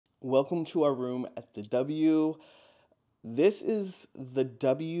Welcome to our room at the W. This is the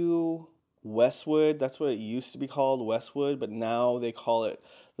W Westwood. That's what it used to be called, Westwood, but now they call it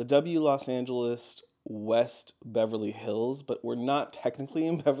the W Los Angeles West Beverly Hills, but we're not technically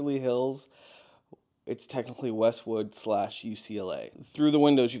in Beverly Hills. It's technically Westwood / UCLA. Through the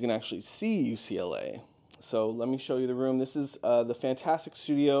windows, you can actually see UCLA. So let me show you the room. This is the Fantastic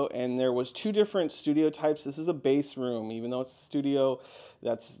Studio, and there was two different studio types. This is a base room. Even though it's a studio,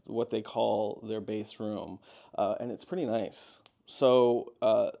 that's what they call their base room, and it's pretty nice. So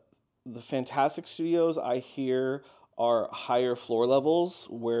the Fantastic Studios, I hear, are higher floor levels,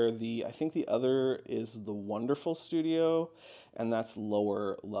 where I think the other is the Wonderful Studio, and that's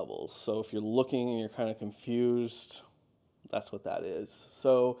lower levels. So if you're looking and you're kind of confused, that's what that is.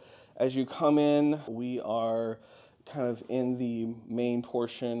 So as you come in, we are kind of in the main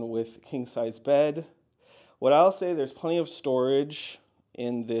portion with king size bed. What I'll say, there's plenty of storage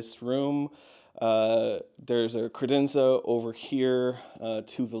in this room. There's a credenza over here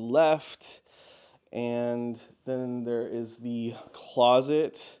to the left, and then there is the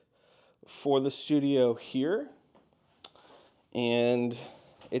closet for the studio here, and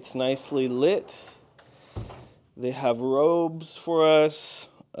it's nicely lit. They have robes for us,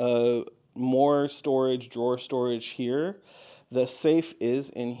 more storage, drawer storage here. The safe is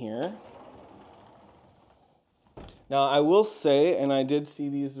in here. Now, I will say, and I did see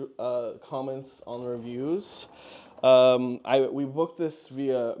these comments on the reviews, we booked this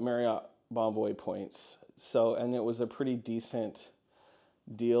via Marriott Bonvoy points, and it was a pretty decent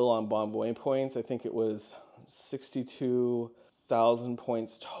deal on Bonvoy points. I think it was 62,000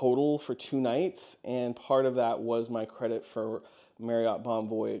 points total for 2 nights, and part of that was my credit for Marriott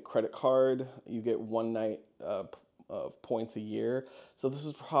Bonvoy credit card. You get 1 night of points a year, so this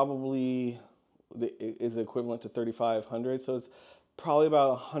is probably is equivalent to 3,500, so it's probably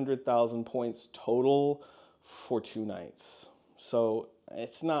about 100,000 points total for 2 nights. So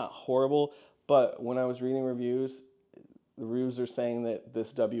it's not horrible, but when I was reading reviews, the reviews are saying that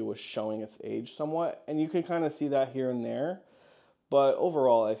this W was showing its age somewhat, and you can kind of see that here and there. But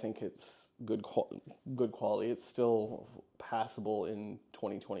overall, I think it's good quality. It's still passable in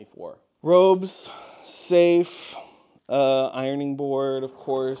 2024. Robes, safe, ironing board, of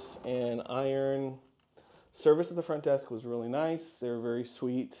course, and iron. Service at the front desk was really nice. They were very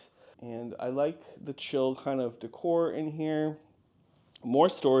sweet, and I like the chill kind of decor in here. More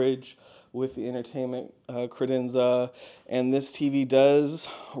storage with the entertainment credenza, and this TV does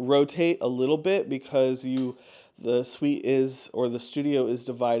rotate a little bit because the suite is, or the studio is,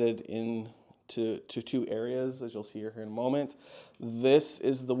 divided into 2 areas, as you'll see here in a moment. This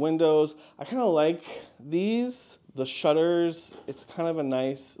is the windows. I kind of like these. The shutters, it's kind of a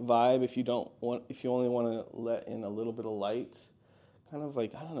nice vibe if you only want to let in a little bit of light. Kind of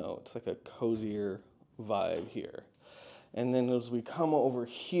like, I don't know, it's like a cozier vibe here. And then as we come over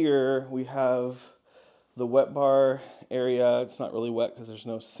here, we have the wet bar area. It's not really wet because there's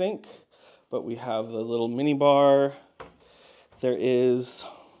no sink, but we have the little mini bar. There is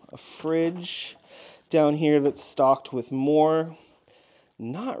a fridge down here that's stocked with more.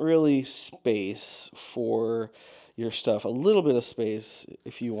 Not really space for your stuff. A little bit of space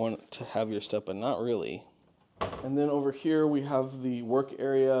if you want to have your stuff, but not really. And then over here we have the work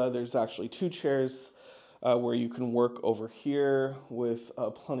area. There's actually 2 chairs where you can work over here with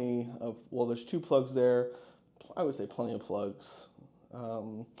plenty of, well, there's 2 plugs there. I would say plenty of plugs.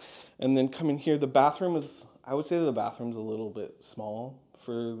 And then coming here, the bathroom is, I would say the bathroom's a little bit small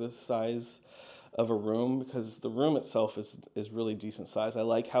for this size of a room, because the room itself is really decent size. I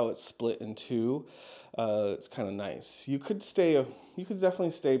like how it's split in 2. It's kind of nice. You could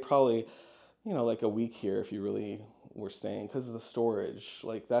definitely stay probably, like a week here if you really were staying, because of the storage.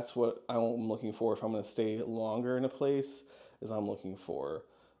 Like, that's what I'm looking for if I'm going to stay longer in a place, is I'm looking for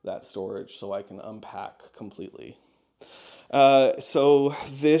that storage so I can unpack completely. So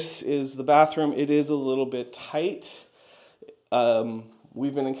this is the bathroom. It is a little bit tight.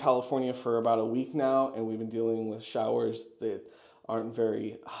 We've been in California for about a week now, and we've been dealing with showers that aren't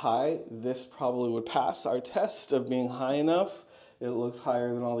very high. This probably would pass our test of being high enough. It looks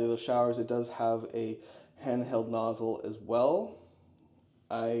higher than all the other showers. It does have a handheld nozzle as well.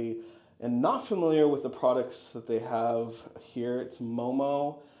 I am not familiar with the products that they have here. It's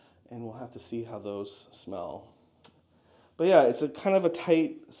Momo, and we'll have to see how those smell. But yeah, it's a kind of a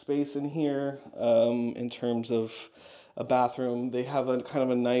tight space in here in terms of a bathroom. They have a kind of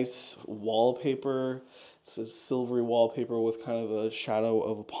a nice wallpaper. It's a silvery wallpaper with kind of a shadow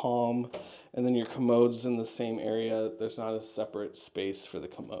of a palm. And then your commode's in the same area. There's not a separate space for the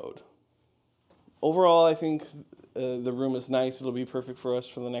commode. Overall, I think the room is nice. It'll be perfect for us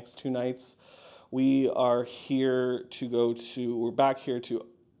for the next 2 nights. We are here to we're back here to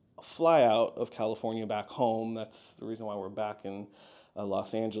fly out of California back home. That's the reason why we're back in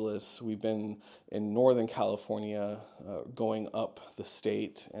Los Angeles. We've been in Northern California going up the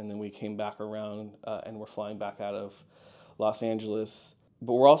state, and then we came back around and we're flying back out of Los Angeles.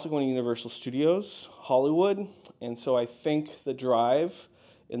 But we're also going to Universal Studios, Hollywood, and so I think the drive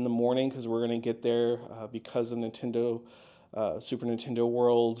in the morning, because we're going to get there because of Nintendo, Super Nintendo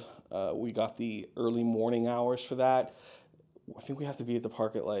World, we got the early morning hours for that. I think we have to be at the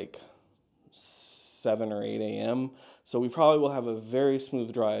park at like 7 or 8 a.m. So we probably will have a very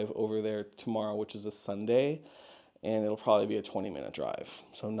smooth drive over there tomorrow, which is a Sunday, and it'll probably be a 20-minute drive,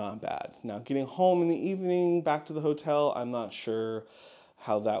 so not bad. Now, getting home in the evening, back to the hotel, I'm not sure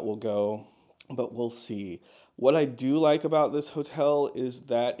how that will go, but we'll see. What I do like about this hotel is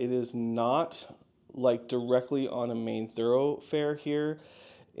that it is not like directly on a main thoroughfare here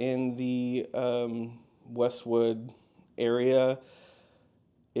in the Westwood area.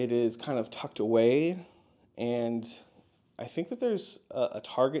 It is kind of tucked away, and I think that there's a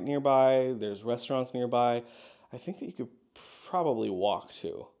Target nearby, there's restaurants nearby. I think that you could probably walk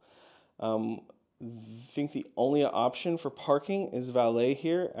to. I think the only option for parking is valet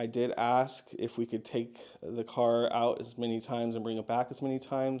here. I did ask if we could take the car out as many times and bring it back as many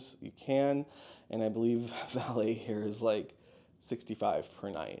times. You can, and I believe valet here is like $65 per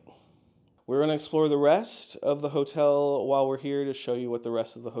night. We're going to explore the rest of the hotel while we're here to show you what the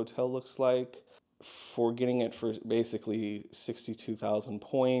rest of the hotel looks like. For getting it for basically 62,000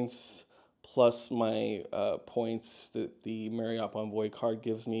 points, plus my points that the Marriott Bonvoy card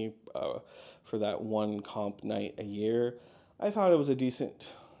gives me for that one comp night a year, I thought it was a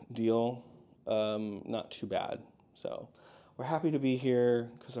decent deal, not too bad. So we're happy to be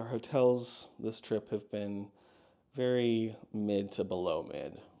here because our hotels this trip have been very mid to below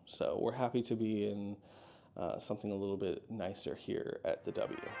mid. So we're happy to be in something a little bit nicer here at the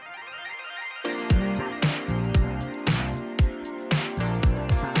W.